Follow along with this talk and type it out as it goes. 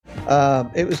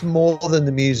it was more than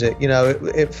the music.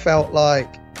 It felt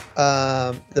like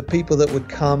the people that would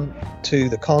come to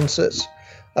the concerts,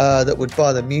 that would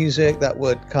buy the music, that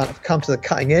would kind of come to the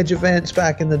cutting edge events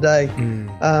back in the day.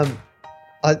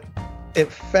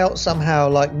 It felt somehow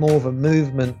like more of a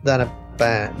movement than a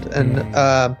band, and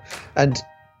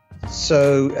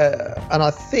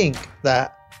I think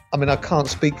that, I mean, I can't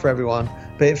speak for everyone,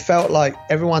 but it felt like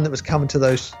everyone that was coming to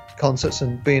those concerts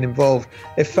and being involved,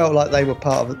 it felt like they were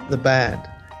part of the band.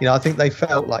 I think they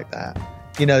felt like that.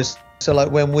 So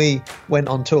like when we went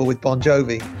on tour with Bon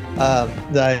Jovi,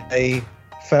 they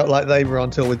felt like they were on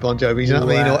tour with Bon Jovi, you know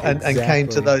what I mean? And came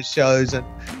to those shows,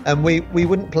 and we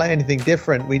wouldn't play anything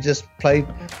different. We just played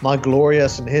My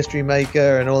Glorious and History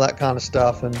Maker and all that kind of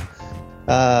stuff. And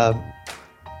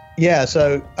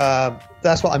so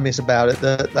that's what I miss about it,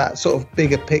 that sort of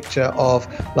bigger picture of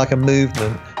like a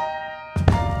movement.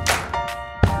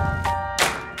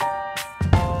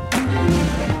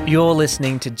 You're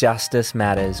listening to Justice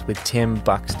Matters with Tim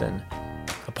Buxton,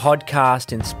 a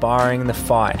podcast inspiring the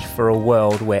fight for a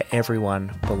world where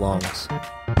everyone belongs.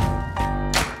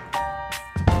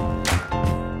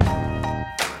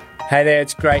 Hey there,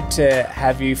 it's great to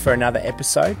have you for another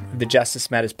episode of the Justice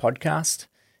Matters podcast.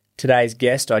 Today's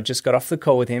guest, I just got off the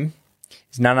call with him,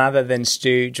 is none other than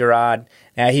Stu Gerard.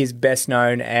 Now, he's best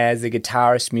known as the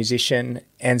guitarist, musician,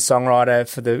 and songwriter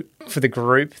for the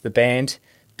group, the band,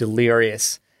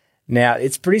 Delirious. Now,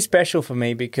 it's pretty special for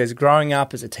me because growing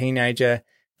up as a teenager,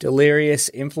 Delirious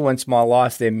influenced my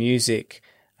life. Their music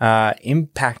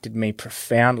impacted me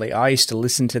profoundly. I used to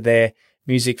listen to their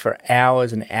music for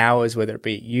hours and hours, whether it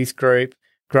be at youth group,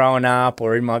 growing up,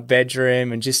 or in my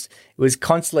bedroom, and just it was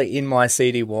constantly in my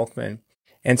CD Walkman.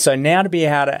 And so now to be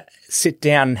able to sit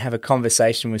down and have a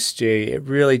conversation with Stu, it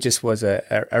really just was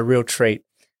a real treat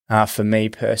for me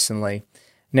personally.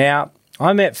 Now,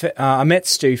 I met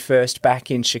Stu first back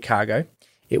in Chicago.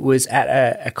 It was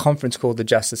at a conference called the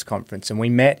Justice Conference, and we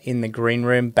met in the green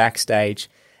room backstage.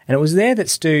 And it was there that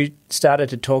Stu started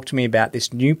to talk to me about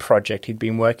this new project he'd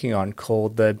been working on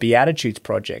called the Beatitudes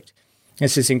Project.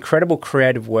 It's this incredible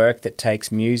creative work that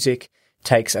takes music,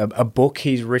 takes a book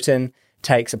he's written,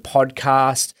 takes a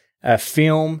podcast, a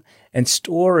film, and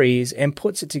stories, and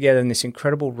puts it together in this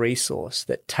incredible resource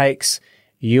that takes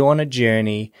you on a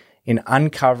journey in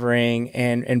uncovering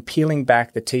and peeling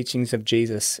back the teachings of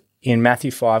Jesus in Matthew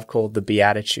 5 called the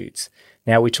Beatitudes.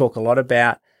 Now, we talk a lot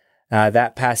about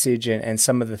that passage and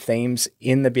some of the themes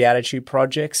in the Beatitude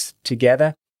projects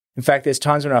together. In fact, there's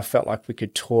times when I felt like we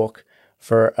could talk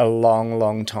for a long,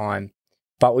 long time,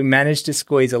 but we managed to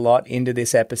squeeze a lot into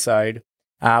this episode.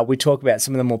 We talk about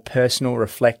some of the more personal,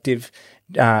 reflective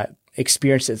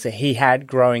experiences that he had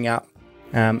growing up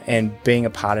and being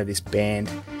a part of this band.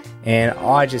 And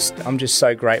I'm just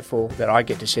so grateful that I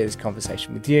get to share this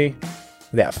conversation with you.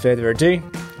 Without further ado,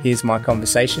 here's my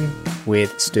conversation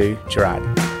with Stu Gerard.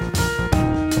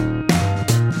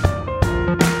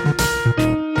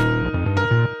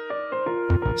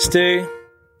 Stu,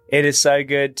 it is so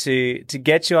good to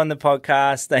get you on the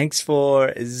podcast. Thanks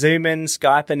for Zooming,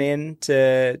 Skyping in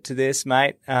to this,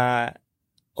 mate,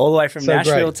 all the way from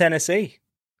Nashville, great. Tennessee.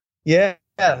 Yeah.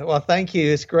 Well, thank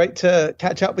you. It's great to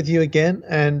catch up with you again,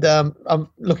 and I'm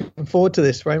looking forward to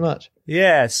this very much.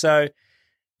 Yeah. So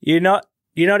you're not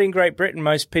in Great Britain.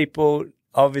 Most people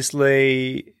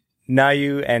obviously know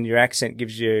you, and your accent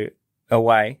gives you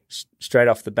away straight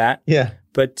off the bat. Yeah.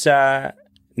 But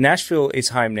Nashville is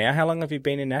home now. How long have you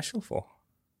been in Nashville for?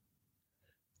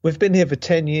 We've been here for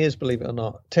 10 years, believe it or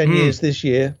not. 10 years this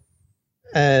year,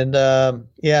 and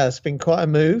it's been quite a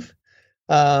move.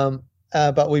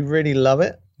 But we really love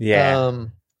it. Yeah.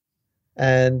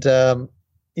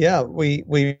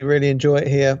 We really enjoy it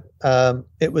here.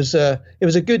 It was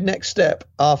a good next step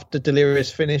after Delirious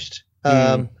finished.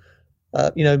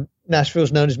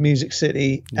 Nashville's known as Music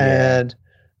City, and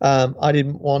I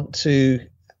didn't want to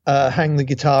hang the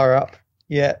guitar up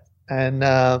yet, and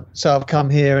so I've come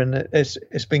here, and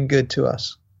it's been good to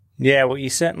us. Yeah, well, you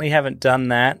certainly haven't done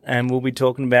that, and we'll be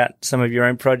talking about some of your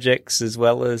own projects as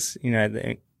well as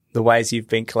the ways you've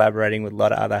been collaborating with a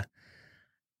lot of other,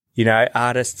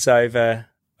 artists over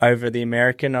on the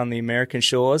American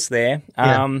shores there.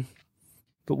 Yeah.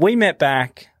 But we met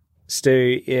back,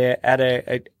 Stu, at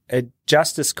a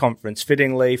justice conference,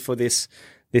 fittingly for this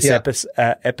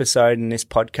episode and this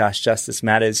podcast, Justice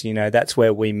Matters. That's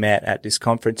where we met, at this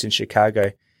conference in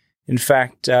Chicago. In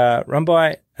fact, run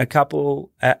by a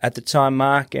couple at the time,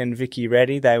 Mark and Vicky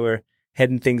Reddy. They were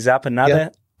heading things up.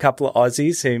 Another couple of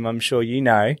Aussies whom I'm sure you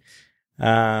know.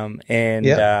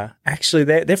 Actually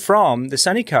they're from the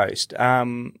sunny coast.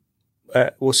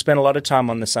 we'll spend a lot of time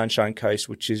on the Sunshine Coast,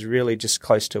 which is really just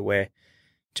close to where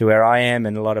I am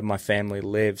and a lot of my family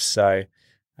lives. So,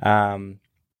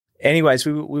 anyways,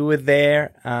 we were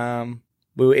there.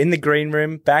 We were in the green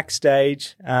room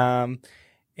backstage, and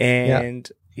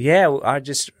I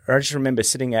just remember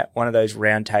sitting at one of those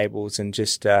round tables and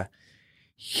just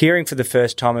hearing for the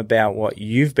first time about what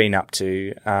you've been up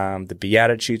to, the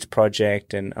Beatitudes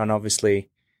project, and obviously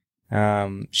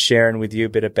sharing with you a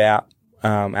bit about.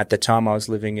 At the time, I was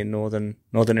living in northern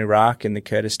Iraq in the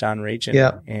Kurdistan region,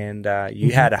 and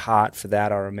you had a heart for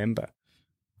that. I remember.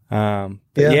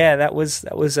 That was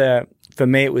for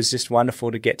me. It was just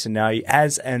wonderful to get to know you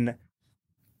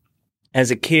as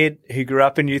a kid who grew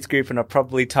up in youth group, and I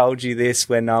probably told you this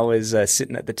when I was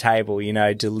sitting at the table. You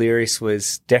know, Delirious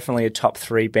was definitely a top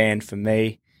 3 band for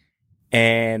me,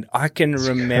 and I can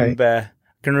remember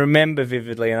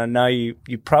vividly, and I know you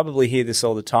probably hear this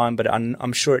all the time, but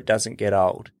I'm sure it doesn't get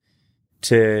old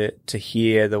to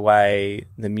hear the way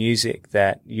the music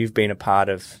that you've been a part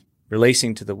of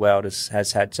releasing to the world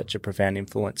has had such a profound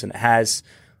influence, and it has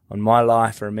on my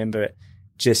life. I remember it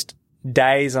just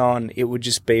days on, it would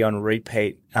just be on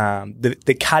repeat.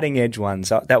 The cutting edge ones,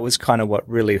 that was kind of what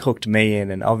really hooked me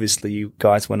in, and obviously you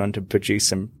guys went on to produce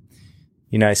some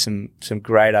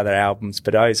great other albums,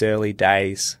 but those early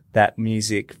days, that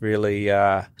music really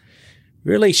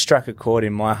struck a chord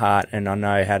in my heart, and I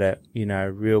know had a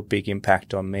real big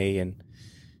impact on me and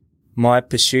my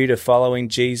pursuit of following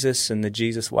Jesus and the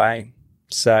Jesus way.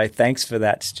 So thanks for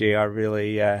that, Stu. I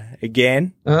really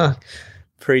again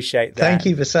appreciate that. Thank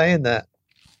you for saying that.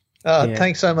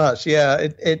 Thanks so much. Yeah,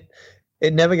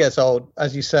 it never gets old,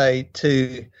 as you say,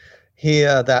 to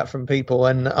hear that from people,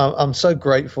 and I'm so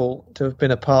grateful to have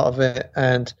been a part of it,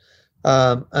 and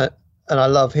I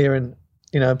love hearing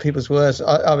people's words.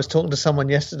 I was talking to someone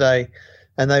yesterday,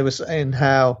 and they were saying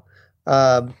how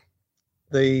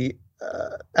the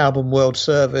album World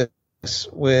Service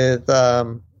with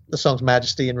the songs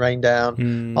Majesty and Rain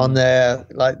Down on there,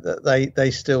 like they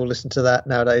still listen to that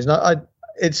nowadays. And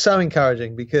it's so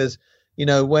encouraging, because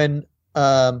when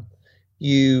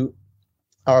you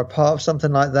are a part of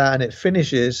something like that and it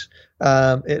finishes,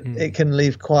 it can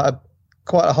leave quite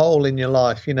a hole in your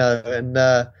life,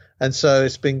 and so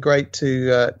it's been great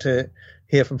to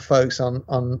hear from folks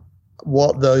on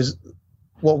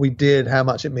what we did, how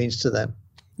much it means to them.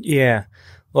 Yeah,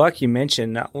 like you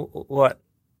mentioned,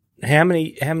 how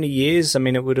many years? I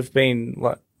mean, it would have been,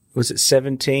 what was it,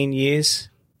 17 years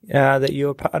that you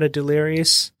were part of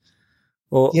Delirious,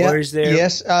 or is there?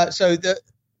 Yes.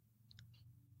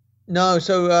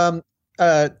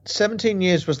 17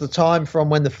 years was the time from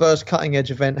when the first Cutting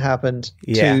Edge event happened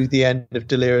to the end of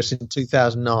Delirious in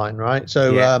 2009, right?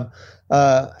 So,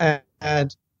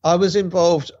 and I was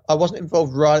involved. I wasn't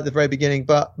involved right at the very beginning,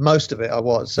 but most of it I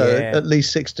was. So at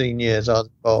least 16 years I was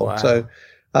involved. Wow.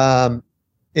 So,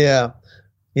 yeah.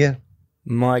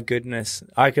 My goodness,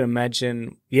 I can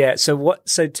imagine. Yeah. So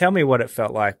tell me what it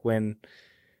felt like when.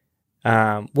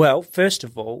 Well, first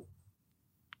of all,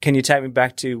 can you take me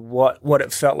back to what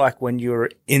it felt like when you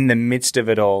were in the midst of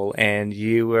it all, and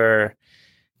you were,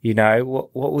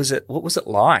 what was it? What was it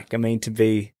like? I mean, to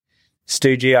be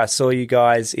Stu G, I saw you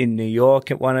guys in New York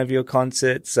at one of your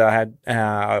concerts. I had,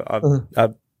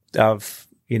 I've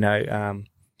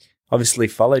obviously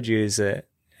followed you as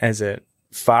a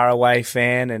faraway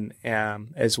fan, and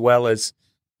as well as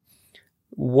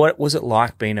what was it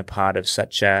like being a part of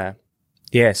such a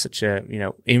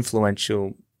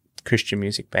influential Christian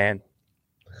music band?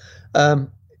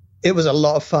 It was a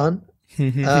lot of fun.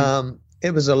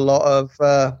 It was a lot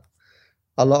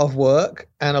of work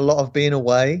and a lot of being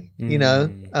away. I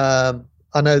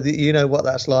know that you know what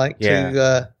that's like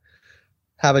to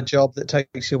have a job that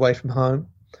takes you away from home.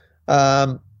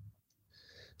 But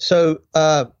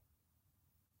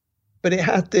it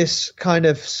had this kind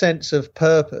of sense of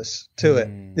purpose to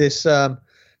it. This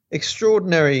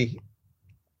extraordinary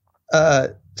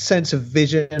sense of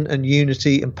vision and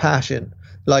unity and passion.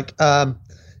 Like, there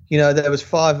was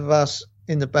 5 of us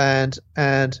in the band,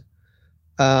 and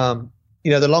the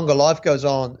longer life goes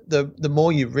on, the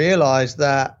more you realize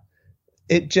that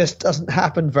it just doesn't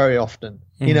happen very often.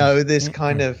 This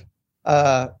kind of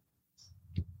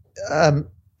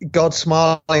God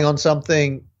smiling on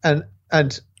something and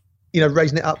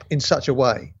raising it up in such a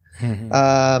way.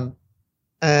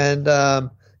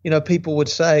 People would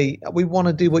say, we want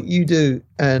to do what you do.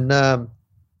 And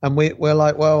we're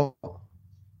like, well,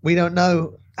 we don't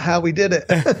know how we did it.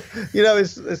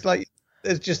 It's like,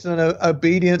 it's just an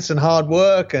obedience and hard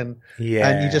work, and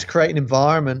you just create an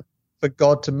environment for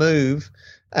God to move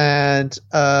and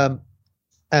try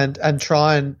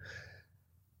and,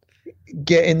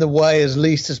 get in the way as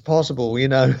least as possible,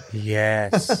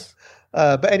 Yes.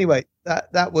 But anyway,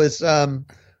 that was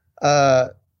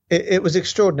it was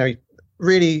extraordinary,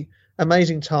 really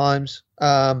amazing times.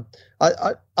 I'm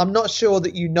not sure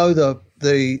that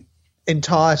the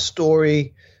entire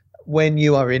story when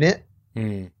you are in it.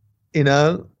 You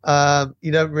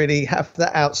don't really have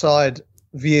the outside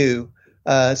view,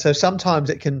 so sometimes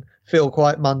it can feel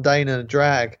quite mundane and a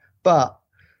drag. But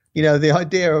the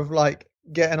idea of like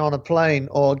getting on a plane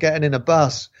or getting in a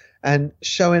bus and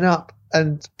showing up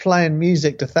and playing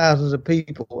music to thousands of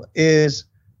people is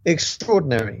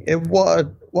extraordinary.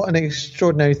 What an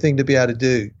extraordinary thing to be able to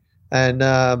do. And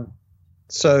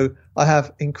so I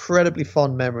have incredibly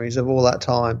fond memories of all that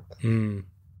time.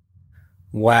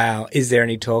 Wow. Is there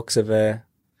any talks of a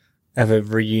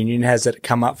reunion? Has it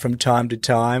come up from time to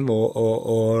time,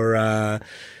 or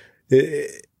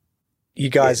you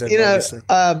guys have obviously...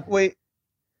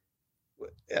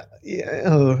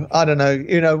 I don't know.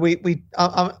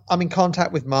 I'm in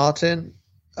contact with Martin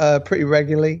pretty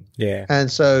regularly. Yeah. And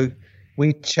so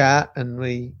we chat and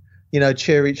we,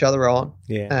 cheer each other on.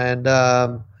 Yeah. And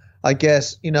I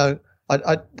guess, no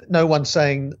one's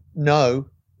saying no.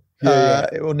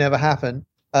 It will never happen.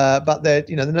 But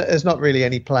there's not really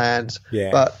any plans.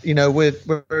 Yeah. But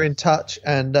we're in touch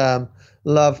and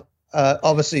love.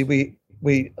 Obviously,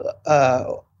 we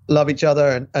love each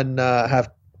other and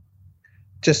have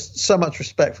just so much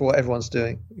respect for what everyone's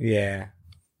doing. Yeah.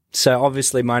 So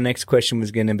obviously, my next question was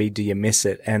going to be, do you miss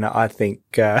it? And I think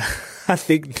yeah,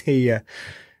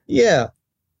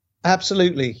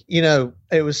 absolutely.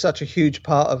 It was such a huge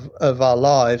part of our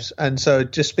lives. And so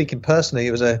just speaking personally,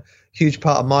 it was a huge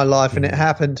part of my life. And it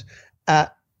happened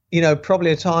at,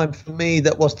 probably a time for me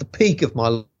that was the peak of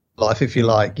my life, if you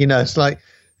like. It's like,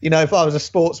 if I was a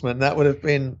sportsman, that would have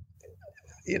been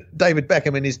David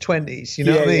Beckham in his 20s. You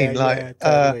know what I mean?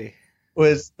 Totally.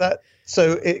 Was that,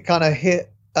 so it kind of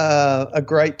hit a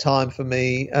great time for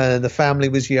me. The family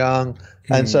was young.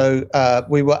 And so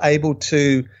we were able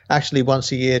to actually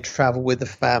once a year travel with the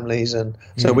families. And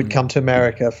so we'd come to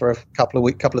America for a couple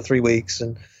of 3 weeks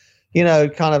and,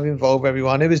 kind of involve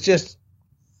everyone. It was just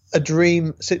a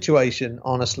dream situation,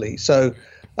 honestly. So,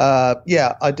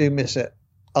 I do miss it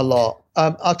a lot.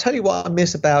 I'll tell you what I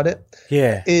miss about it.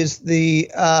 Yeah. Is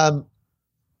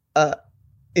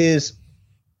is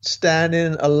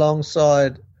standing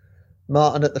alongside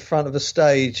Martin at the front of the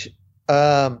stage.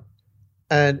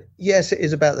 And yes, it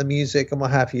is about the music and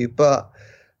what have you, but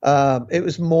it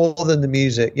was more than the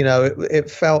music.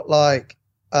 It felt like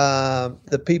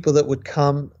the people that would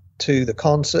come to the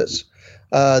concerts,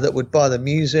 that would buy the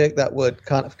music, that would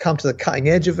kind of come to the cutting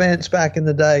edge events back in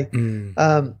the day.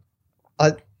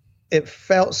 It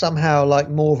felt somehow like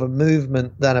more of a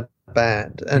movement than a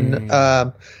band.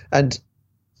 And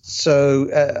so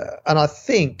I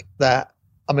think that,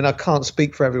 I can't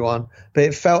speak for everyone, but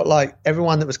it felt like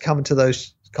everyone that was coming to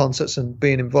those concerts and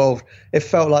being involved, it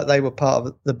felt like they were part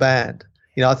of the band.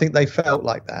 I think they felt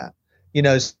like that.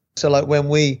 So like when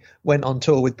we went on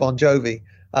tour with Bon Jovi,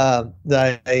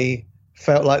 they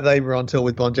felt like they were on tour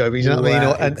with Bon Jovi, you know what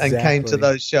I mean? And came to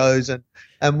those shows and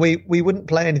we wouldn't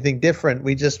play anything different.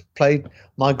 We just played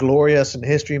My Glorious and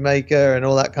History Maker and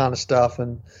all that kind of stuff.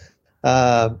 And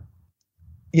so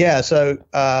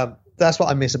that's what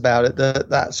I miss about it,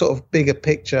 that sort of bigger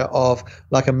picture of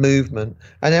like a movement.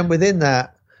 And then within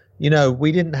that,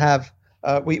 we didn't have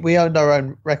we owned our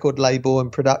own record label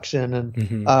and production and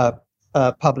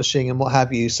publishing and what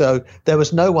have you. So there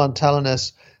was no one telling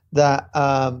us that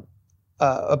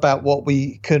about what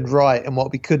we could write and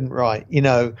what we couldn't write,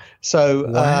 So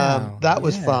that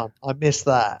was fun. I miss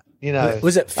that,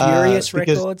 Was it Furious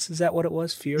Records? Is that what it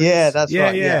was? Furious? Yeah, that's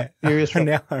right. Yeah. Furious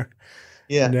Records.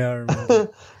 Now I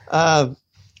remember.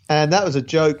 And that was a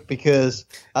joke because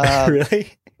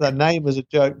really? The name was a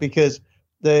joke because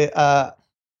no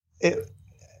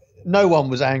one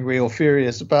was angry or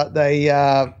furious, but they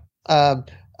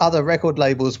other record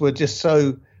labels were just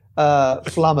so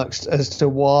flummoxed as to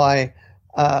why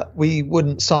we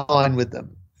wouldn't sign with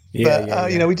them. We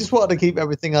just wanted to keep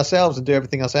everything ourselves and do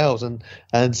everything ourselves,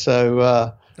 and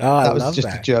so that was just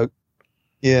a joke.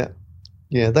 Yeah,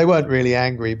 they weren't really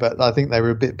angry, but I think they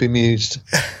were a bit bemused.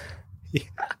 Yeah.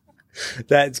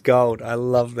 That's gold. I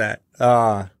love that.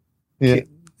 Yeah.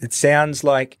 It sounds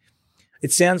like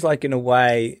in a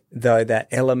way though that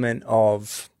element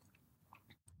of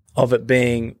it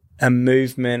being a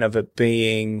movement, of it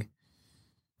being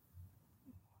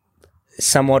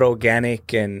somewhat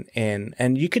organic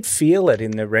and you could feel it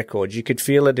in the records. You could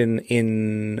feel it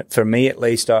in for me at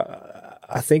least.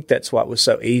 I think that's why it was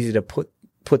so easy to put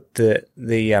put the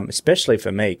especially for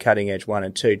me, Cutting Edge 1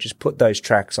 and 2, just put those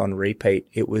tracks on repeat.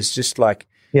 It was just like,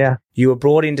 you were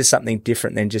brought into something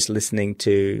different than just listening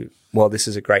to, well, this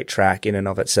is a great track in and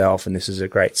of itself, and this is a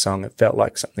great song. It felt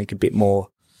like something a bit more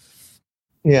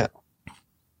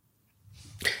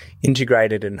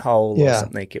integrated and whole or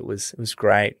something. It was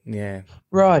great. Yeah.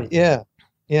 Right. Yeah.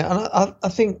 Yeah. And I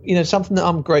think, something that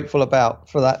I'm grateful about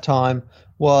for that time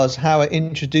was how it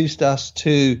introduced us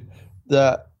to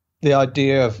the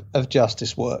idea of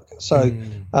justice work. So,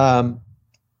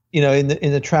 in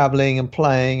the traveling and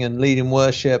playing and leading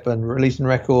worship and releasing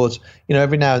records,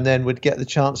 every now and then we'd get the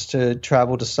chance to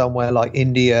travel to somewhere like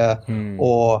India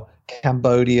or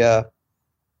Cambodia,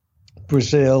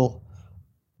 Brazil,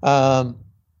 South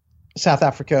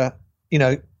Africa,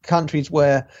 countries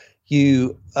where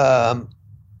you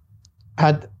had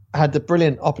the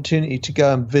brilliant opportunity to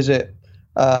go and visit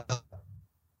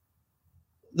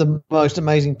the most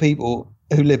amazing people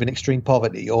who live in extreme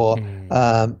poverty or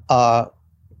are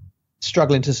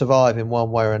struggling to survive in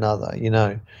one way or another,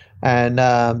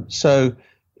 and so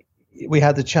we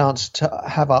had the chance to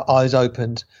have our eyes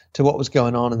opened to what was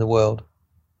going on in the world.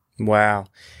 Wow.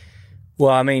 Well,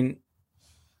 I mean,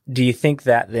 do you think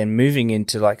that then moving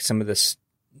into like some of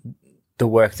the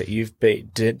work that you've been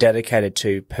dedicated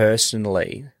to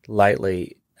personally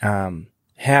lately, how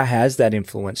has that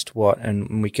influenced what?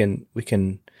 And we can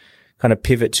kind of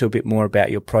pivot to a bit more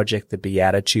about your project, the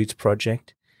Beatitudes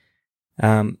project.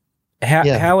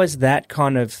 How is that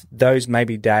kind of those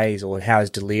maybe days, or how is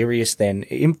Delirious then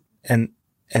and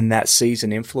that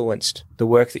season influenced the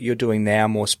work that you're doing now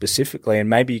more specifically? And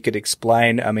maybe you could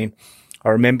explain. I mean, I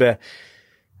remember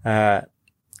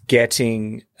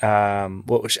getting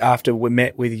after we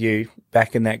met with you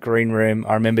back in that green room,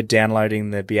 I remember downloading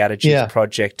the Beatitudes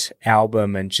Project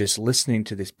album and just listening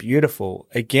to this beautiful.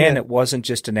 Again, it wasn't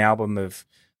just an album of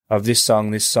this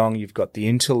song. You've got the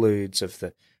interludes of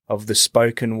the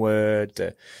spoken word,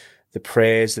 the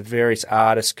prayers, the various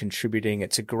artists contributing.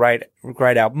 It's a great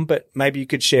album, but maybe you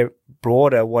could share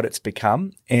broader what it's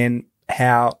become and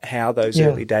how those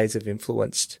early days have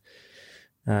influenced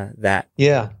that.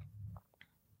 Yeah.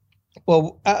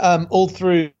 Well, all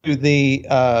through the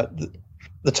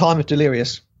time of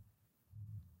Delirious,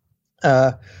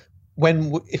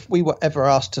 if we were ever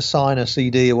asked to sign a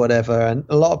CD or whatever, and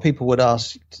a lot of people would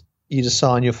ask you to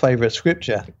sign your favorite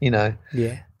scripture,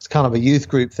 it's kind of a youth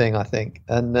group thing, I think,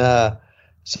 and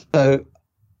so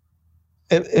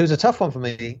it was a tough one for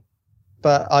me,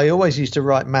 but I always used to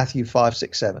write Matthew 5,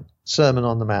 6, 7, Sermon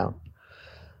on the Mount,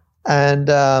 and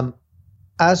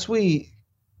as we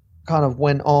kind of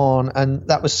went on, and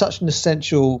that was such an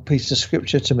essential piece of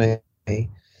scripture to me,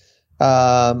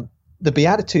 the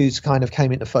Beatitudes kind of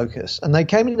came into focus, and they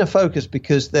came into focus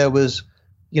because there was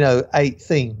 8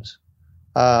 themes: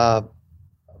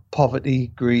 poverty,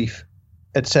 grief,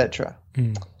 etc.,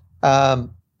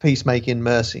 peacemaking,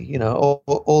 mercy,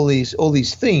 all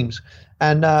these themes.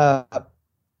 And I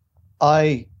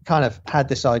kind of had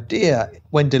this idea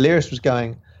when Delirious was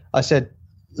going. I said,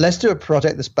 let's do a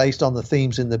project that's based on the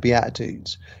themes in the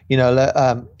Beatitudes.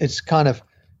 It's kind of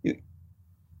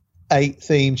 8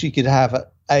 themes. You could have an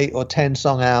 8 or 10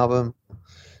 song album,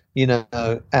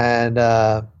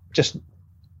 and just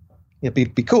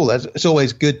be cool. It's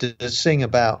always good to sing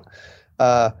about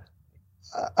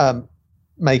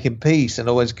making peace, and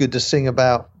always good to sing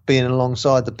about being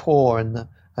alongside the poor and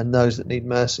those that need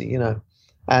mercy.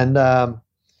 And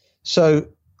so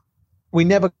we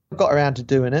never got around to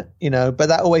doing it, but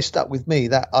that always stuck with me,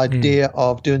 that idea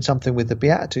of doing something with the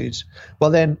Beatitudes.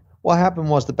 Well, then what happened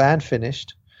was the band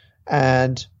finished,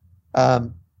 and,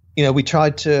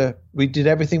 we did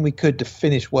everything we could to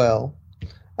finish well.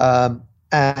 And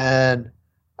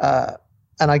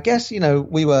I guess,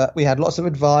 we had lots of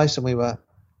advice, and we were,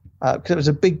 because it was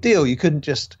a big deal. You couldn't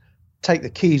just take the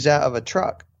keys out of a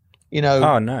truck,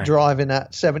 driving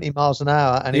at 70 miles an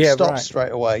hour and it stops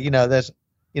straight away.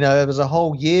 There was a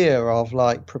whole year of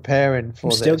like preparing for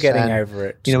this. Still getting over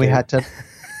it. We had to,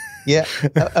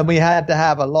 and we had to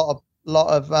have a lot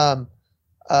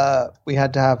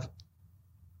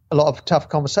of tough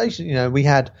conversations. We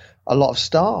had a lot of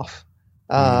staff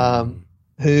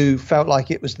who felt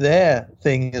like it was their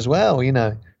thing as well.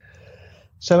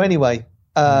 So anyway,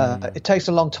 it takes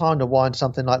a long time to wind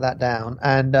something like that down,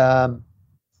 and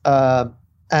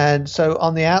so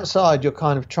on the outside you're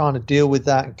kind of trying to deal with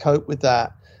that and cope with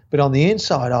that. But on the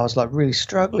inside, I was like really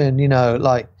struggling,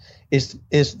 like,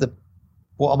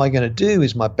 what am I going to do?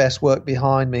 Is my best work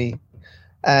behind me?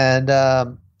 And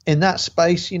in that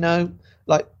space,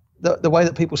 like the way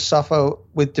that people suffer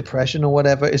with depression or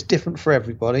whatever is different for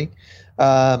everybody.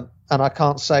 And I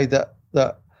can't say that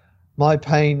my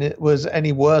pain was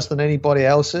any worse than anybody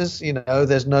else's.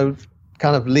 There's no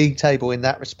kind of league table in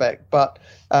that respect. But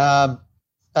I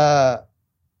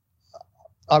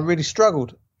really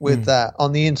struggled with that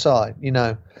on the inside,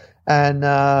 and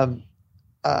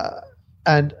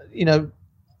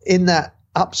in that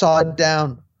upside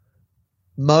down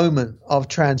moment of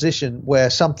transition where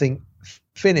something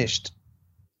finished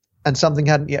and something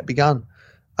hadn't yet begun,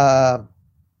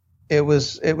 it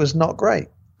was not great.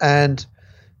 But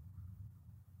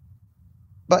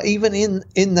even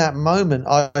in that moment,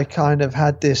 I kind of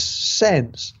had this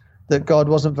sense that God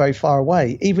wasn't very far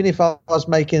away, even if I was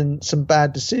making some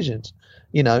bad decisions,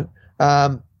 and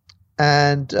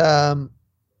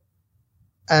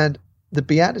the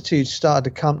Beatitudes started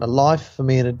to come to life for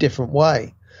me in a different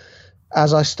way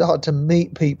as I started to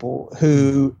meet people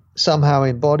who somehow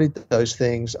embodied those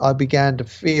things. I began to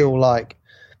feel like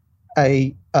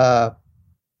a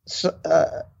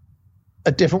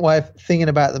different way of thinking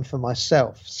about them for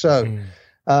myself. So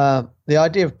the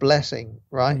idea of blessing,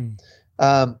 right?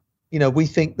 We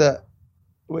think that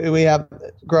we have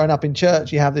grown up in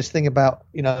church, you have this thing about,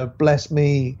 bless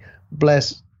me,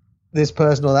 bless this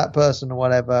person or that person or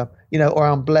whatever, or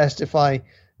I'm blessed if I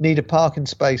need a parking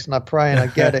space and I pray and I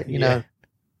get it, know.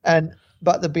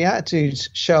 But the Beatitudes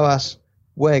show us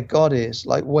where God is,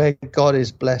 like where God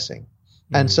is blessing.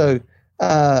 And so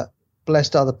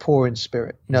blessed are the poor in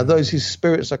spirit, those whose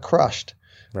spirits are crushed,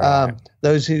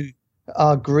 those who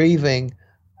are grieving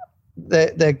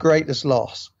their greatest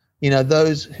loss,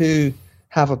 those who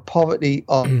have a poverty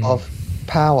of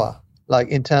power, like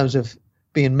in terms of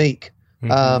being meek,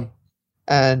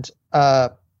 and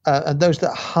those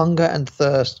that hunger and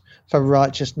thirst for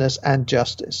righteousness and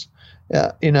justice.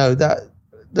 That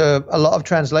a lot of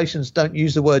translations don't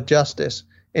use the word justice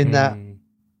in that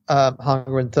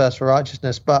hunger and thirst for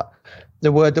righteousness, but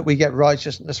the word that we get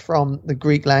righteousness from, the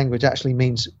Greek language, actually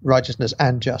means righteousness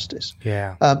and justice.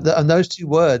 Yeah. And those two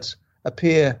words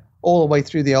appear all the way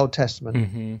through the Old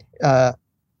Testament.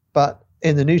 But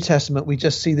in the New Testament, we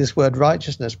just see this word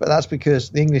righteousness, but that's because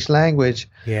the English language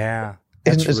isn't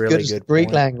as good as the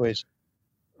Greek language,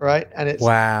 right? And it's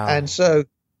and so,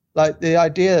 like, the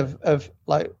idea of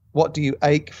like, what do you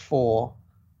ache for?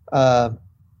 When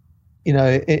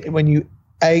you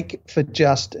ache for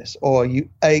justice, or you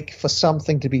ache for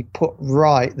something to be put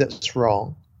right that's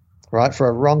wrong, right? For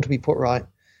a wrong to be put right,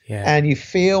 and you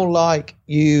feel like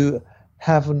you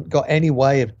haven't got any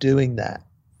way of doing that.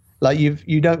 Like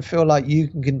you don't feel like you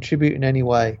can contribute in any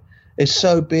way. It's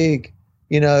so big,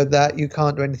 that you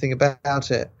can't do anything about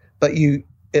it. But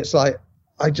it's like,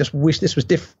 I just wish this was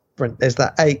different. There's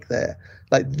that ache there.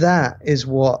 Like, that is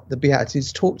what the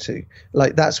Beatitudes talk to.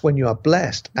 Like, that's when you are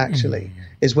blessed, actually,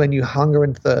 is when you hunger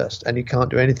and thirst and you can't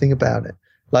do anything about it.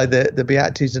 Like the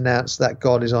Beatitudes announce that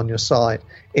God is on your side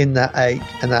in that ache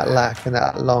and that lack and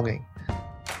that longing.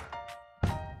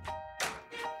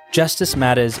 Justice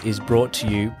Matters is brought to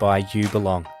you by You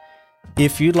Belong.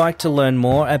 If you'd like to learn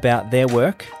more about their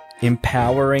work,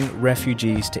 empowering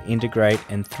refugees to integrate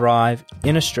and thrive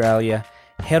in Australia,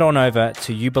 head on over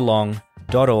to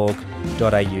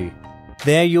youbelong.org.au.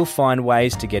 There you'll find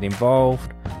ways to get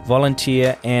involved,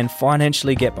 volunteer, and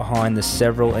financially get behind the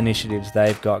several initiatives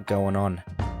they've got going on.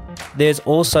 There's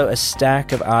also a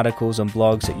stack of articles and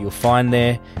blogs that you'll find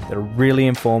there that are really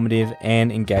informative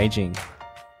and engaging.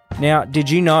 Now, did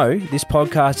you know this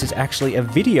podcast is actually a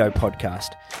video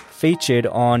podcast featured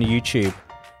on YouTube?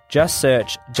 Just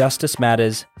search Justice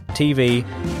Matters TV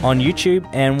on YouTube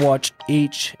and watch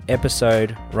each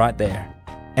episode right there.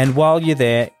 And while you're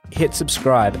there, hit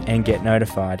subscribe and get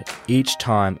notified each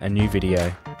time a new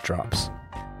video drops.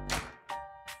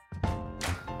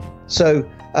 So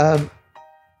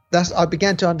I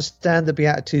began to understand the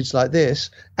Beatitudes like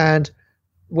this, and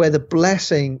where the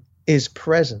blessing is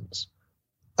presence.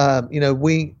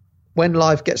 When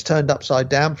life gets turned upside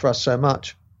down for us so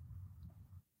much,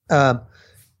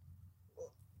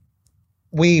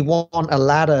 we want a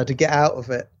ladder to get out of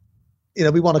it.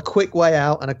 We want a quick way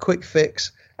out and a quick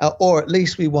fix, or at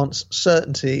least we want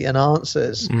certainty and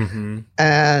answers.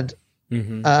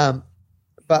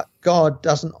 But God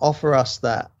doesn't offer us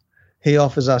that. He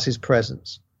offers us his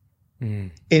presence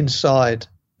inside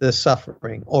the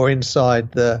suffering, or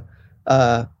inside the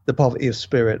poverty of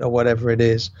spirit, or whatever it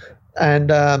is. And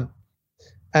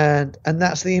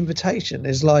that's the invitation,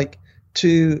 is like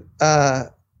to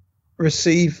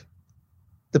receive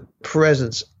the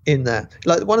presence in that.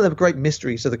 Like, one of the great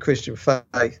mysteries of the Christian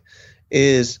faith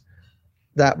is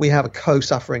that we have a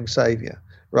co-suffering Savior,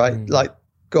 right? Like,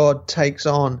 God takes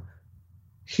on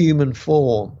human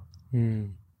form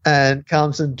and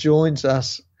comes and joins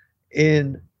us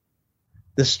in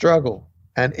the struggle,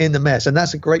 and in the mess. And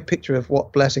that's a great picture of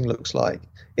what blessing looks like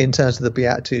in terms of the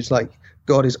Beatitudes. Like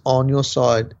God is on your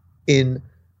side in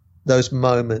those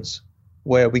moments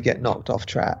where we get knocked off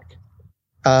track.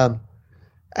 And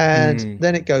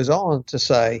then it goes on to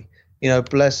say,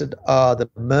 blessed are the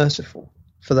merciful,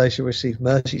 for they shall receive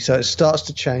mercy. So it starts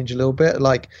to change a little bit.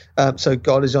 Like, so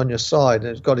God is on your side,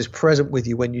 and God is present with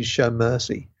you when you show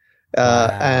mercy,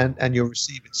 and you'll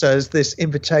receive it. So there's this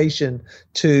invitation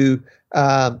to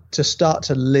start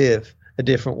to live a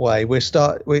different way. We've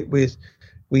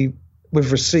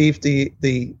received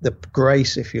the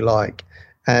grace, if you like,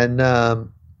 and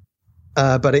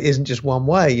but it isn't just one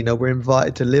way. We're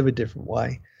invited to live a different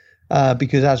way,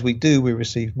 because as we do, we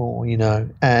receive more.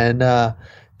 And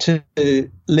to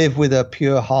live with a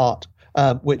pure heart,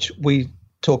 which we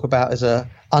talk about as a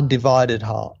undivided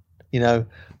heart.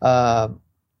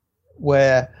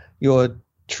 Where your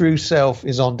true self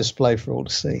is on display for all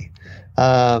to see.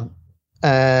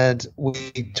 And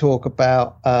we talk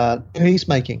about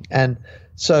peacemaking. And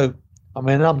so,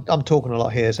 I'm talking a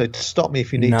lot here, so stop me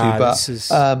if you need to. But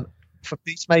for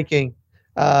peacemaking,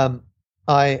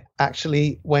 I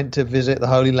actually went to visit the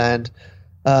Holy Land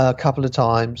a couple of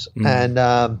times, and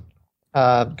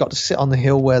got to sit on the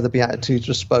hill where the Beatitudes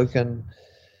were spoken.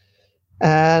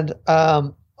 And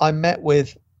I met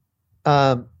with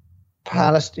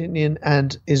Palestinian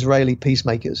and Israeli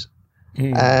peacemakers,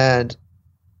 and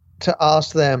to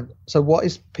ask them, so what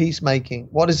is peacemaking?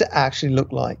 What does it actually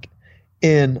look like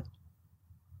in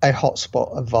a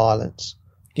hotspot of violence?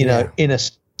 In a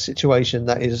situation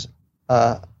that is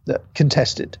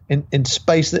contested, in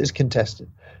space that is contested,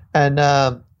 and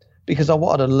because I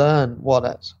wanted to learn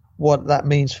what that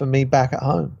means for me back at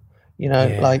home,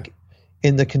 like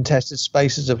in the contested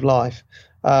spaces of life,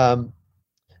 and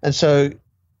so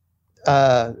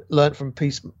learn from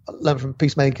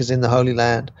peacemakers in the Holy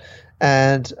Land,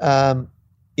 and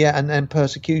and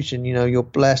persecution. You're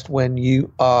blessed when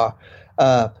you are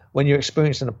when you're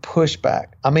experiencing a pushback.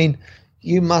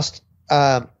 You must.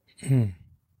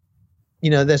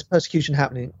 There's persecution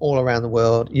happening all around the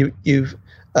world. You've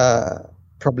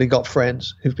probably got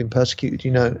friends who've been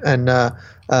persecuted, and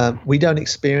we don't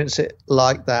experience it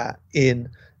like that in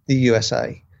the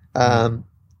USA.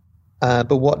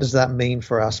 But what does that mean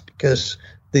for us? Because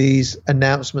these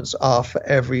announcements are for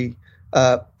every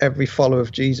follower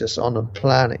of Jesus on the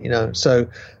planet, So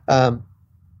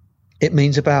it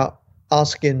means about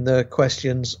asking the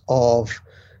questions of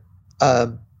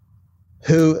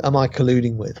who am I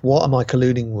colluding with? What am I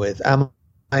colluding with? Am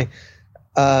I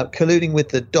colluding with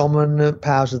the dominant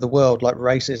powers of the world, like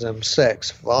racism, sex,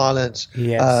 violence,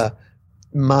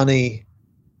 money,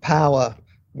 power,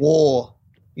 war?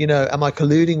 Am I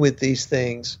colluding with these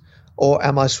things, or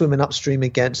am I swimming upstream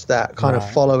against that, kind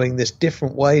of following this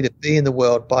different way to be in the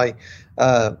world by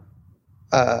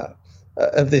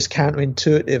of this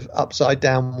counterintuitive, upside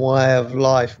down way of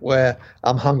life where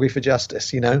I'm hungry for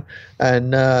justice,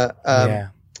 and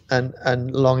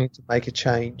longing to make a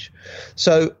change.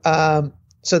 So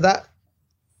that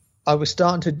I was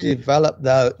starting to develop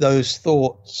those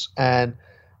thoughts, and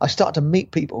I started to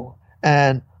meet people,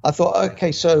 and I thought,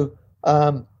 okay, so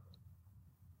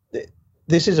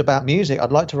this is about music.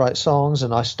 I'd like to write songs,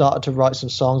 and I started to write some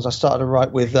songs. I started to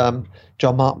write with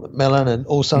John Mark McMillan and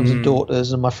All Sons and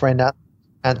Daughters, and my friend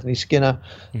Anthony Skinner,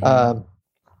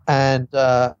 and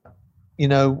I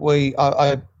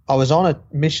was on a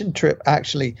mission trip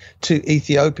actually to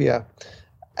Ethiopia,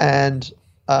 and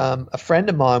a friend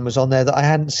of mine was on there that I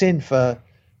hadn't seen for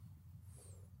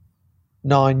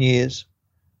 9 years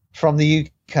from the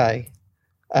UK,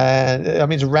 and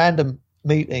it's a random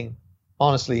meeting,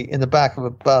 honestly, in the back of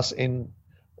a bus in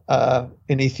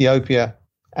Ethiopia,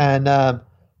 and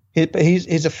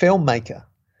he's a filmmaker,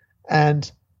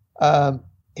 and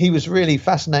he was really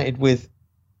fascinated with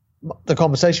the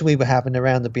conversation we were having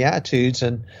around the Beatitudes,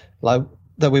 and like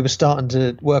that we were starting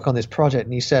to work on this project.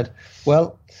 And he said,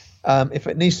 well, if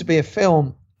it needs to be a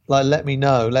film, like, let me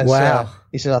know.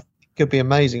 He said, I think it could be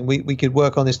amazing. We could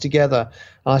work on this together.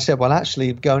 And I said, well,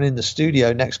 actually, going in the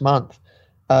studio next month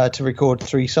to record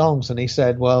 3 songs. And he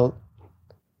said, well,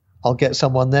 I'll get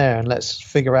someone there and let's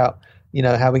figure out,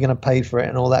 how we're going to pay for it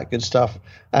and all that good stuff.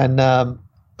 And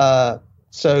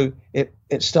so it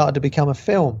started to become a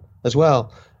film as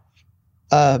well.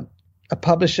 A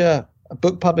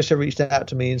book publisher reached out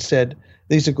to me and said,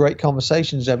 these are great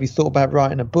conversations. Have you thought about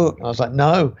writing a book? And I was like,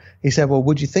 no. He said, well,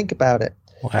 would you think about it?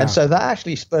 Wow. And so that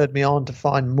actually spurred me on to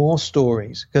find more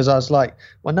stories, because I was like,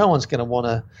 well, no one's going to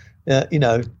want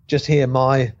to, just hear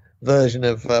my version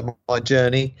of my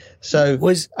journey. So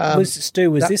was this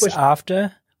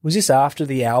after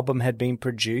the album had been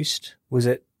produced? Was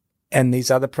it and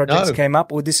these other projects No. came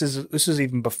up? Or this was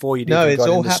even before you'd No, even it's got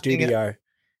all in the happening studio?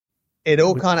 It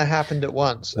all kind of happened at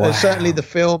once. Wow. Certainly the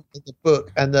film, the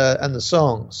book, and the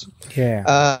songs.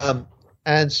 Yeah.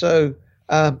 And so,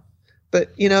 but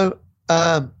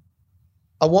I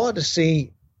wanted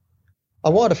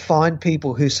to find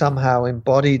people who somehow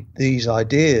embodied these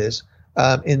ideas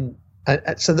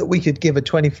so that we could give a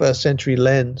 21st century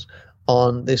lens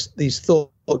on these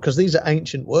thoughts, because these are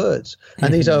ancient words,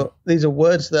 and these are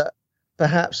words that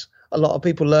perhaps a lot of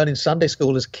people learn in Sunday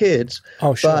school as kids.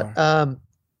 Oh, sure. But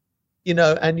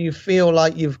and you feel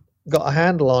like you've got a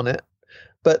handle on it,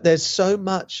 but there's so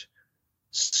much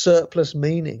surplus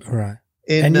meaning. Right.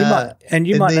 And you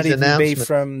might not even be announcements.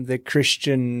 from the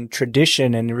Christian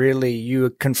tradition, and really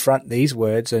you confront these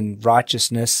words and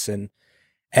righteousness and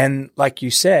like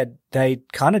you said, they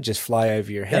kind of just fly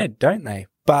over your head, don't they?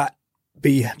 But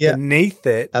beneath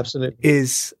it absolutely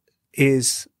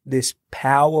is this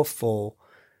powerful,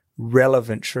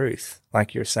 relevant truth,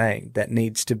 like you're saying, that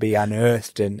needs to be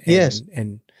unearthed and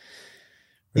revealed.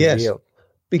 Yes,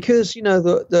 because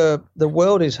the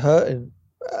world is hurting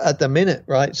at the minute,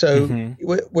 right? So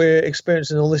we're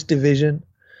experiencing all this division,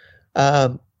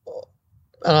 and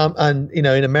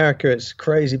in America it's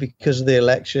crazy because of the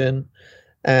election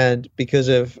and because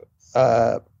of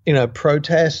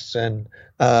protests and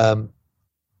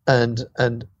Black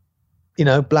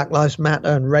Lives Matter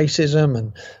and racism,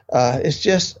 and it's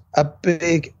just a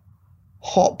big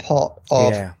hot pot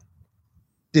of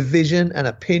division and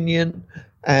opinion,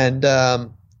 and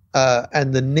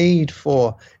the need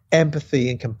for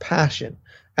empathy and compassion,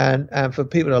 and for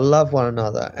people to love one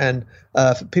another, and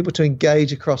for people to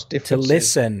engage across differences, to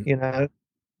listen,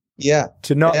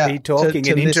 to not be talking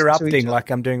and interrupting like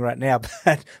I'm doing right now,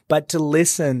 but to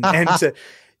listen and to,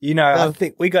 I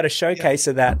think we got a showcase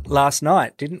of that last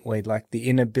night, didn't we? Like the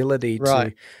inability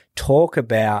to talk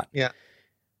about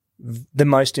the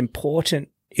most important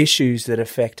issues that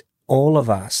affect all of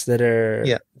us, that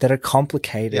are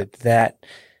complicated,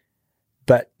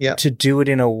 but to do it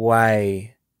in a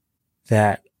way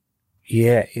that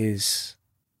is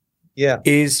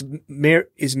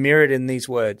mirrored in these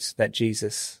words that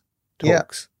Jesus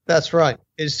talks. Yeah, that's right.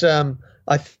 It's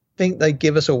I think they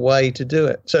give us a way to do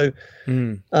it. So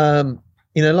a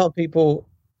lot of people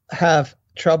have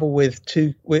trouble with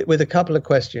a couple of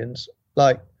questions,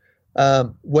 like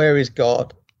where is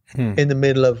God in the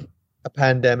middle of a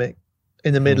pandemic,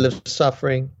 in the middle of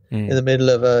suffering, in the middle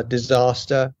of a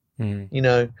disaster, and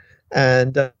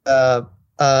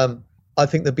I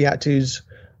think the Beatitudes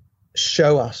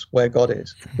show us where God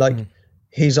is. Like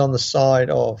he's on the side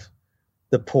of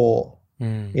the poor.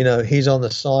 He's on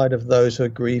the side of those who are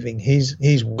grieving.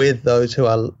 He's with those who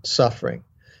are suffering.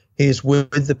 He's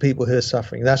with the people who are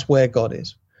suffering. That's where God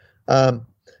is. And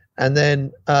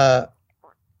then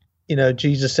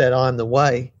Jesus said, "I am the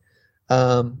way,"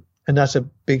 and that's a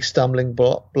big stumbling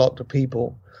block to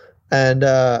people. And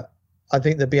I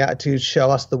think the Beatitudes show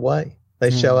us the way.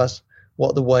 They show us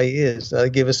what the way is. They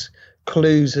give us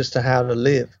clues as to how to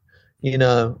live,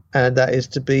 and that is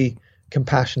to be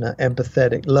compassionate,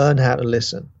 empathetic, learn how to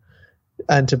listen,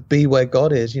 and to be where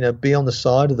God is, be on the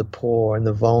side of the poor and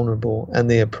the vulnerable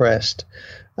and the oppressed.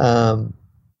 And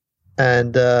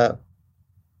our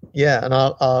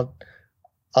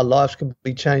lives can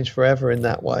be changed forever in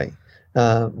that way.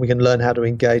 We can learn how to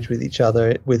engage with each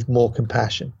other with more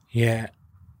compassion. Yeah.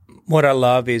 What I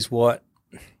love is what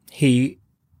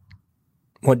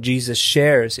Jesus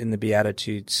shares in the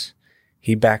Beatitudes,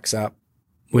 he backs up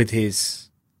with his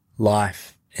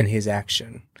life and his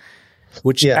action,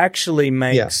 which actually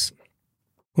makes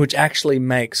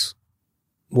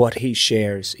what he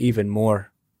shares even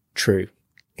more true,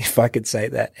 if I could say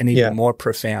that, and even more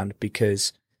profound,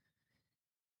 because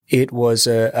it was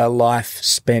a life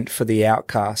spent for the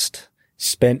outcast,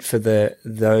 spent for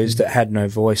those that had no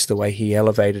voice, the way he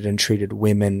elevated and treated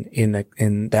women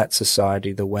in that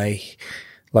society, the way,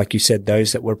 like you said,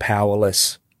 those that were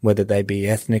powerless, whether they be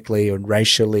ethnically or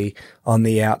racially on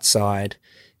the outside,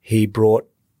 he brought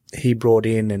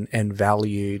in and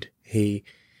valued. He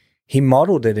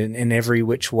modeled it in every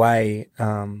which way.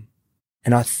 And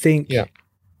I think,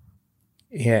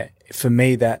 for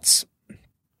me, that's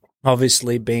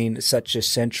obviously been such a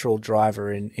central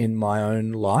driver in my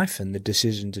own life and the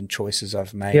decisions and choices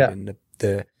I've made, and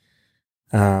the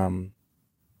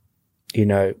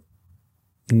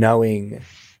knowing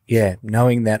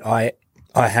that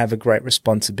I have a great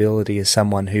responsibility as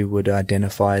someone who would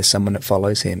identify as someone that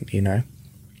follows him,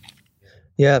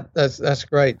 Yeah, that's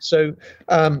great. So,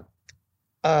 so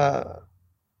a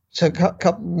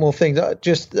couple more things.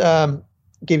 Just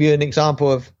give you an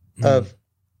example of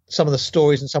some of the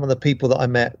stories and some of the people that I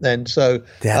met then. So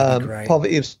That'd be great.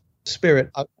 poverty of spirit.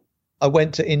 I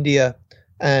went to India,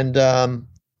 and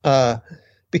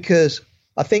because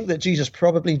I think that Jesus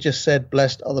probably just said,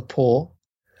 "Blessed are the poor."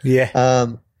 Yeah.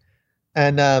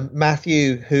 And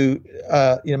Matthew, who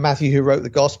wrote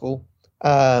the gospel,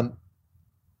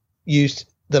 used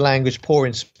the language "poor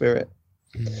in spirit,"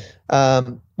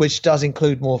 which does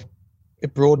include more.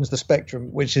 It broadens the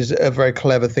spectrum, which is a very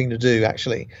clever thing to do,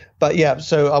 actually. But yeah,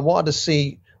 so I wanted to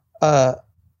see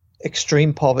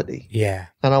extreme poverty. Yeah.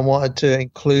 And I wanted to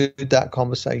include that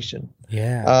conversation.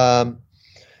 Yeah.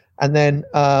 And then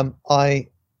I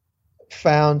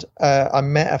found, I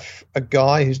met a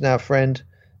guy who's now a friend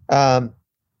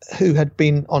who had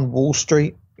been on Wall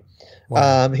Street.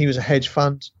 Wow. He was a hedge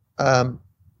fund guy.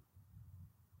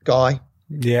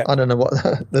 Yeah. I don't know what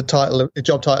the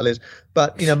job title is,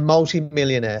 but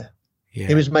multi-millionaire. Yeah.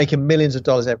 He was making millions of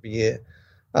dollars every year.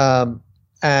 And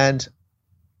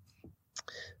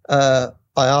I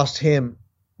asked him,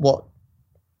 what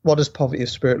does poverty of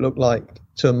spirit look like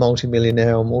to a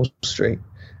multi-millionaire on Wall Street?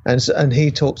 And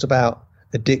he talked about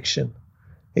addiction.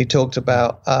 He talked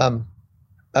about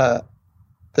the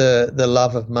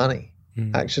love of money,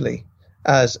 actually,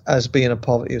 as being a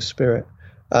poverty of spirit.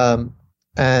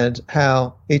 And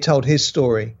how he told his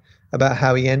story about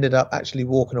how he ended up actually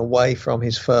walking away from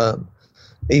his firm,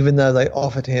 even though they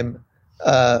offered him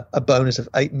a bonus of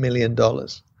 $8 million.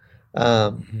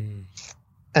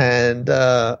 And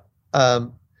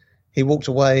he walked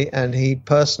away, and he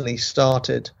personally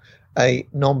started a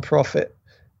non-profit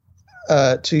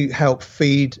to help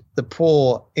feed the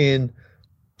poor in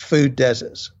food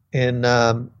deserts in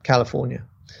California.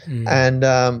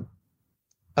 And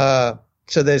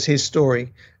so there's his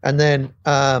story. And then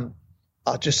I'll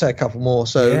just say a couple more.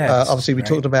 So obviously we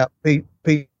talked about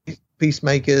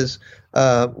peacemakers,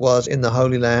 was in the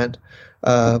Holy Land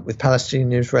with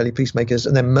Palestinian and Israeli peacemakers.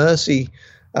 And then mercy,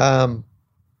 I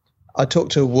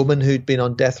talked to a woman who'd been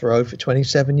on death row for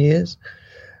 27 years.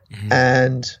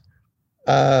 And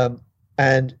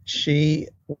she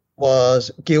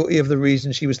was guilty of the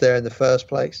reason she was there in the first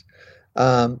place.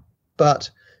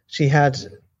 But she had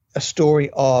a story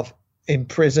of in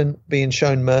prison being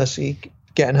shown mercy,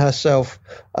 getting herself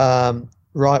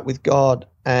right with God,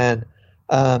 and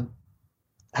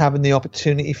having the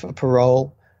opportunity for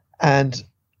parole, and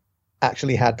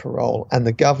actually had parole. And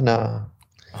the governor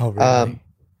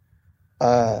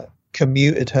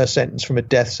commuted her sentence from a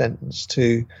death sentence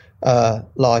to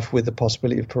life with the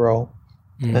possibility of parole.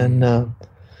 And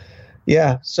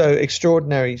so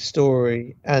extraordinary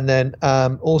story. And then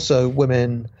also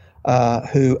women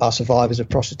who are survivors of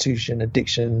prostitution,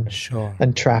 addiction,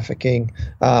 and trafficking,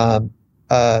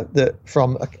 that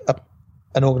from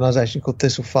an organization called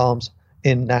Thistle Farms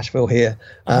in Nashville here.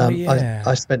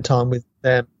 I spent time with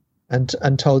them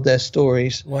and told their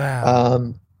stories.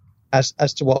 Wow.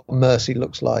 As to what mercy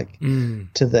looks like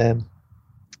to them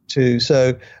too.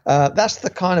 So that's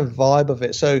the kind of vibe of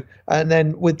it. So, and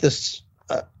then with the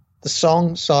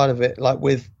song side of it, like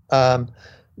with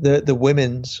the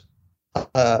women's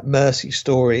mercy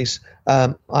stories,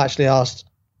 I actually asked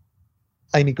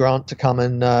Amy Grant to come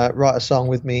and write a song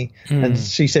with me, and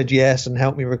she said yes and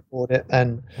helped me record it.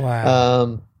 And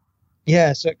so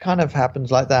it kind of happens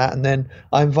like that. And then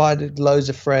I invited loads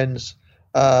of friends,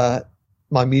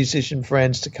 my musician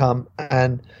friends, to come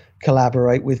and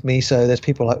collaborate with me. So there's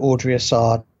people like Audrey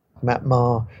Assad, Matt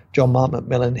Maher, John Mark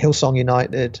McMillan, Hillsong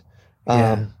United,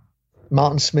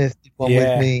 Martin Smith did one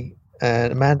with me,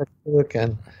 and Amanda Cook,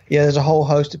 and there's a whole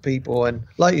host of people. And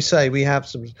like you say, we have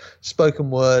some spoken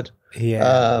word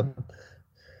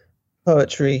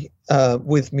poetry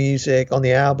with music on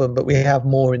the album, but we have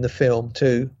more in the film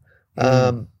too. We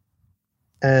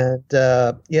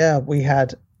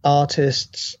had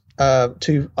artists,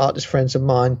 two artist friends of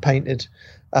mine painted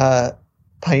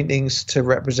paintings to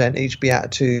represent each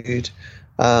beatitude,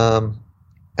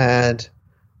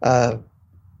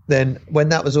 then when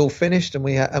that was all finished and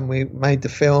we made the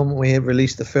film, we had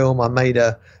released the film, I made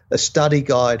a study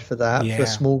guide for that for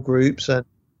small groups and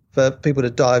for people to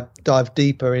dive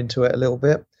deeper into it a little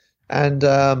bit. And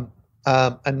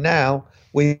now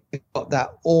we've got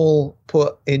that all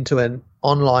put into an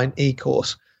online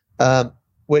e-course,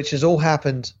 which has all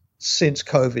happened since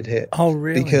COVID hit. Oh,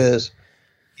 really? Because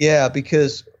I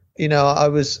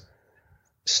was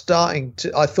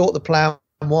I thought the plan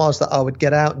was that I would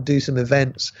get out and do some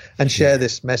events and share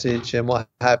this message and what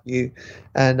have you,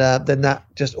 and then that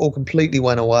just all completely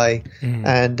went away.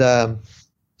 And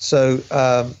so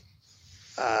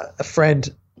a friend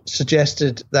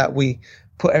suggested that we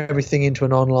put everything into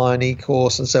an online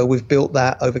e-course, and so we've built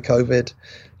that over COVID.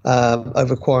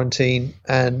 over quarantine,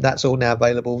 and that's all now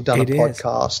available. Done a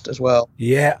podcast as well.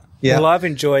 Yeah. Well, I've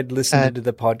enjoyed listening to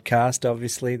the podcast,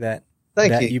 obviously, that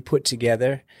you put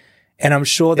together. And I'm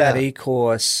sure that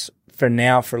e-course for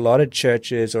now, for a lot of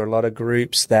churches or a lot of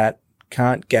groups that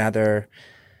can't gather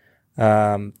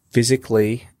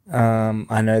physically,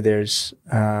 I know there's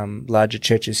larger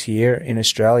churches here in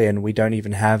Australia, and we don't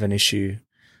even have an issue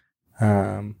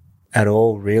at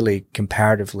all, really,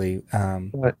 comparatively,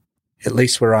 right. At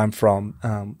least where I'm from,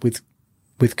 with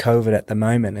COVID at the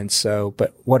moment. And so,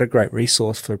 but what a great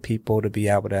resource for people to be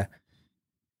able to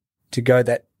go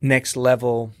that next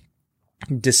level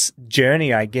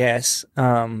journey, I guess,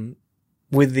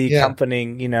 with the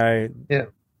accompanying,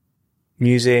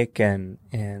 music and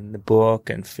the book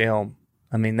and film.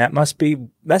 I mean, that must be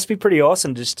pretty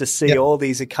awesome just to see all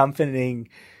these accompanying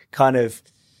kind of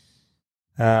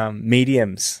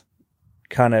mediums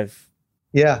kind of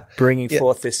bringing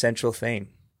forth this central theme.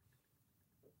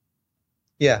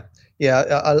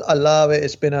 I love it.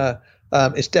 It's been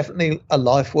it's definitely a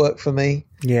life work for me.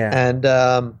 And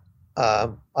I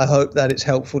hope that it's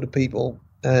helpful to people.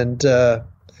 And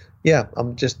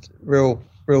I'm just real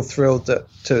thrilled to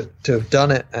have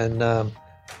done it. And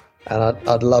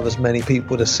I'd love as many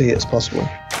people to see it as possible.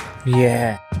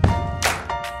 Yeah.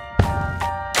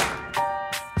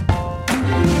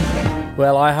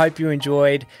 Well, I hope you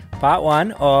enjoyed part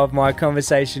 1 of my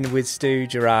conversation with Stu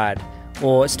Gerard,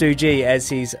 or Stu G, as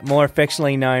he's more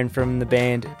affectionately known from the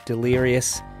band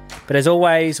Delirious. But as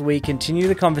always, we continue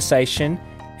the conversation,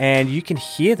 and you can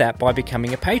hear that by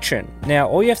becoming a patron. Now,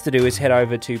 all you have to do is head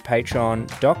over to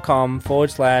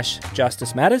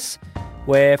patreon.com/Justice Matters,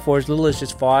 where for as little as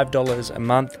just $5 a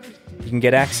month, you can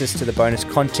get access to the bonus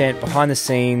content, behind the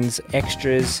scenes,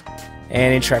 extras,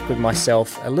 and interact with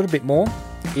myself a little bit more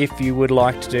if you would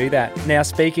like to do that. Now,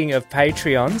 speaking of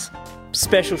Patreons,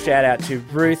 special shout out to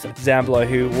Ruth Zamblo,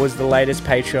 who was the latest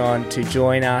Patreon to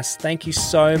join us. Thank you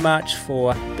so much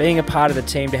for being a part of the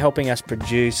team to helping us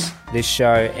produce this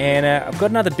show. And I've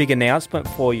got another big announcement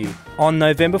for you. On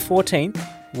November 14th,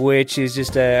 which is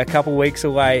just a couple weeks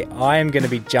away, I am going to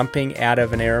be jumping out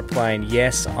of an aeroplane.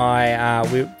 Yes,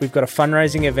 we've got a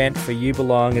fundraising event for You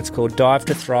Belong. It's called Dive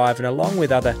to Thrive, and along with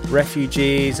other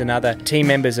refugees and other team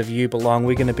members of You Belong,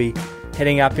 we're going to be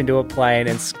heading up into a plane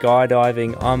and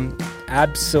skydiving. I'm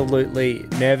absolutely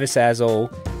nervous as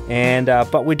all, and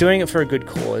but we're doing it for a good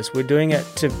cause. We're doing it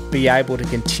to be able to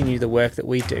continue the work that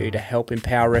we do to help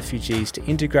empower refugees to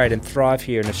integrate and thrive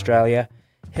here in Australia.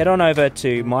 Head on over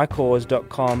to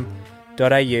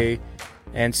mycause.com.au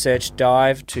and search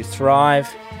Dive to Thrive,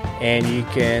 and you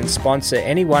can sponsor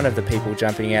any one of the people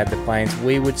jumping out of the planes.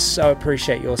 We would so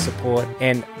appreciate your support,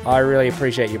 and I really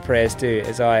appreciate your prayers too.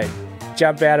 As I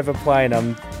jump out of a plane,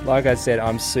 I'm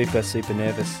super, super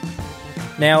nervous.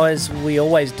 Now, as we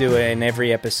always do in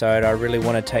every episode, I really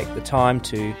want to take the time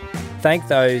to thank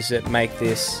those that make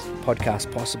this podcast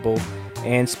possible.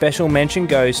 And special mention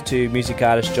goes to music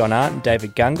artists John Art and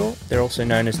David Gungle. They're also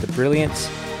known as The Brilliants,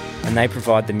 and they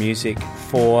provide the music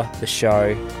for the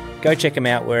show. Go check them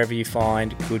out wherever you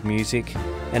find good music.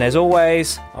 And as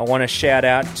always, I want to shout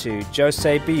out to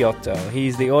Jose Biotto.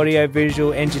 He's the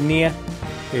audio-visual engineer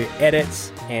who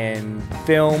edits and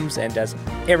films and does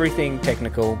everything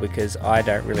technical, because I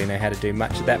don't really know how to do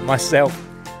much of that myself.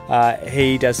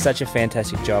 He does such a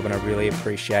fantastic job, and I really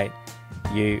appreciate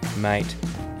you, mate.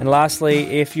 And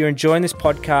lastly, if you're enjoying this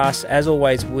podcast, as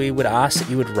always, we would ask that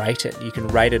you would rate it. You can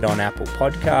rate it on Apple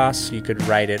Podcasts. You could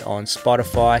rate it on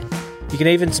Spotify. You can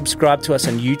even subscribe to us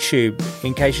on YouTube.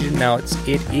 In case you didn't know,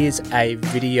 it is a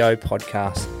video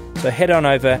podcast. So head on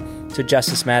over to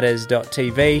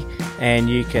justicematters.tv and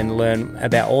you can learn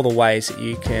about all the ways that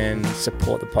you can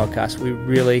support the podcast. We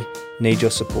really need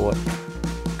your support.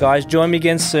 Guys, join me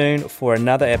again soon for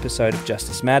another episode of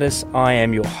Justice Matters. I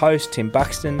am your host, Tim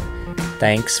Buxton.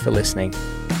 Thanks for listening.